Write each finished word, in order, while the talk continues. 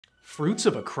Fruits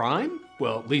of a crime?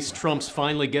 Well, at least Trump's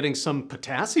finally getting some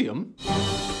potassium.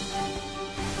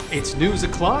 It's News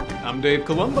O'Clock. I'm Dave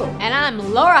Columbo. And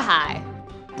I'm Laura High.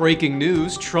 Breaking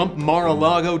news, Trump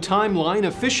Mar-a-Lago timeline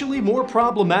officially more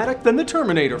problematic than the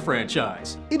Terminator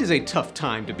franchise. It is a tough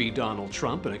time to be Donald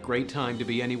Trump and a great time to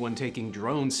be anyone taking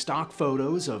drone stock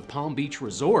photos of Palm Beach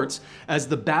resorts as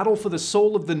the battle for the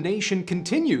soul of the nation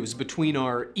continues between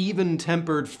our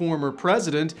even-tempered former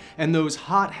president and those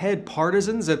hothead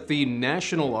partisans at the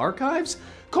National Archives.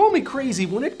 Call me crazy,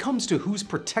 when it comes to who's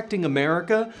protecting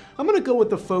America, I'm gonna go with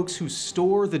the folks who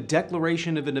store the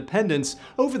Declaration of Independence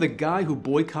over the guy who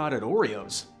boycotted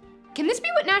Oreos. Can this be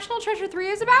what National Treasure 3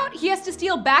 is about? He has to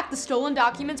steal back the stolen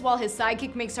documents while his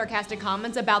sidekick makes sarcastic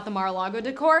comments about the Mar-a-Lago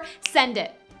decor? Send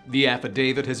it. The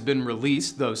affidavit has been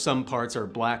released, though some parts are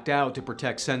blacked out to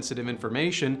protect sensitive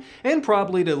information, and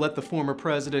probably to let the former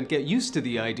president get used to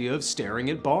the idea of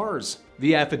staring at bars.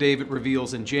 The affidavit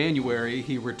reveals in January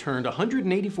he returned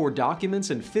 184 documents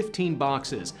and 15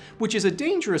 boxes, which is a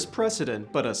dangerous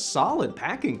precedent, but a solid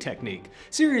packing technique.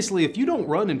 Seriously, if you don't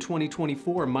run in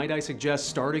 2024, might I suggest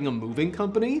starting a moving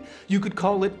company? You could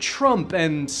call it Trump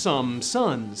and Some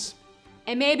Sons.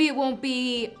 And maybe it won't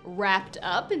be wrapped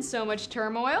up in so much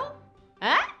turmoil?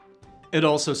 Huh? It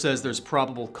also says there's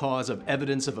probable cause of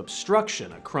evidence of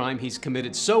obstruction, a crime he's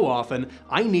committed so often,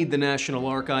 I need the National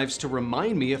Archives to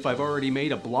remind me if I've already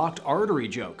made a blocked artery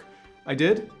joke. I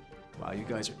did? Wow, you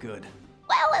guys are good.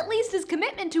 Well, at least his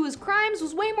commitment to his crimes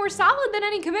was way more solid than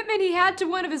any commitment he had to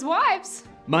one of his wives.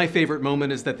 My favorite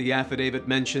moment is that the affidavit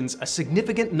mentions a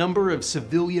significant number of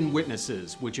civilian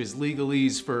witnesses, which is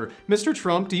legalese for, Mr.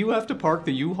 Trump, do you have to park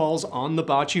the U-Hauls on the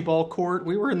bocce ball court?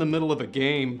 We were in the middle of a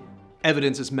game.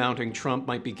 Evidence is mounting Trump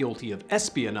might be guilty of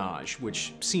espionage,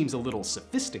 which seems a little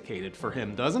sophisticated for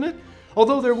him, doesn't it?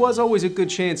 Although there was always a good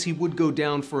chance he would go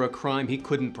down for a crime he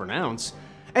couldn't pronounce.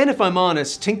 And if I'm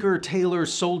honest, Tinker, Tailor,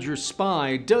 Soldier,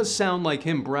 Spy does sound like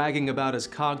him bragging about his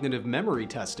cognitive memory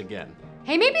test again.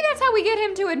 Hey, maybe that's how we get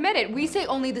him to admit it. We say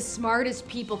only the smartest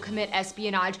people commit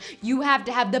espionage. You have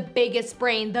to have the biggest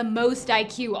brain, the most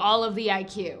IQ, all of the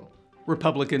IQ.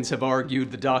 Republicans have argued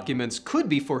the documents could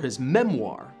be for his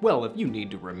memoir. Well, if you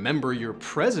need to remember your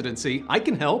presidency, I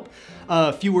can help.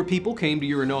 Fewer people came to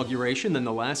your inauguration than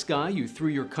the last guy. You threw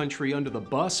your country under the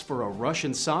bus for a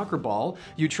Russian soccer ball.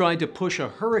 You tried to push a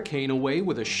hurricane away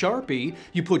with a Sharpie.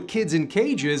 You put kids in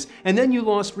cages, and then you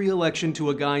lost re-election to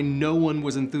a guy no one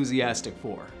was enthusiastic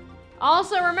for.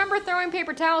 Also, remember throwing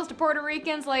paper towels to Puerto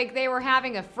Ricans like they were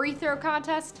having a free throw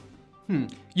contest?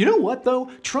 You know what,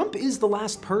 though? Trump is the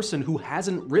last person who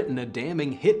hasn't written a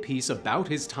damning hit piece about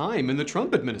his time in the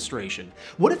Trump administration.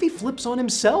 What if he flips on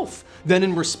himself? Then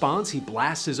in response, he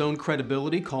blasts his own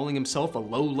credibility, calling himself a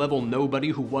low-level nobody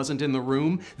who wasn't in the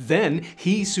room. Then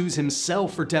he sues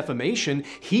himself for defamation.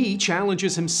 He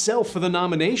challenges himself for the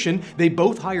nomination. They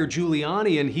both hire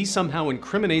Giuliani, and he somehow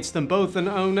incriminates them both, and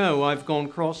oh no, I've gone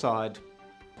cross-eyed.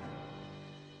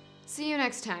 See you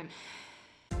next time.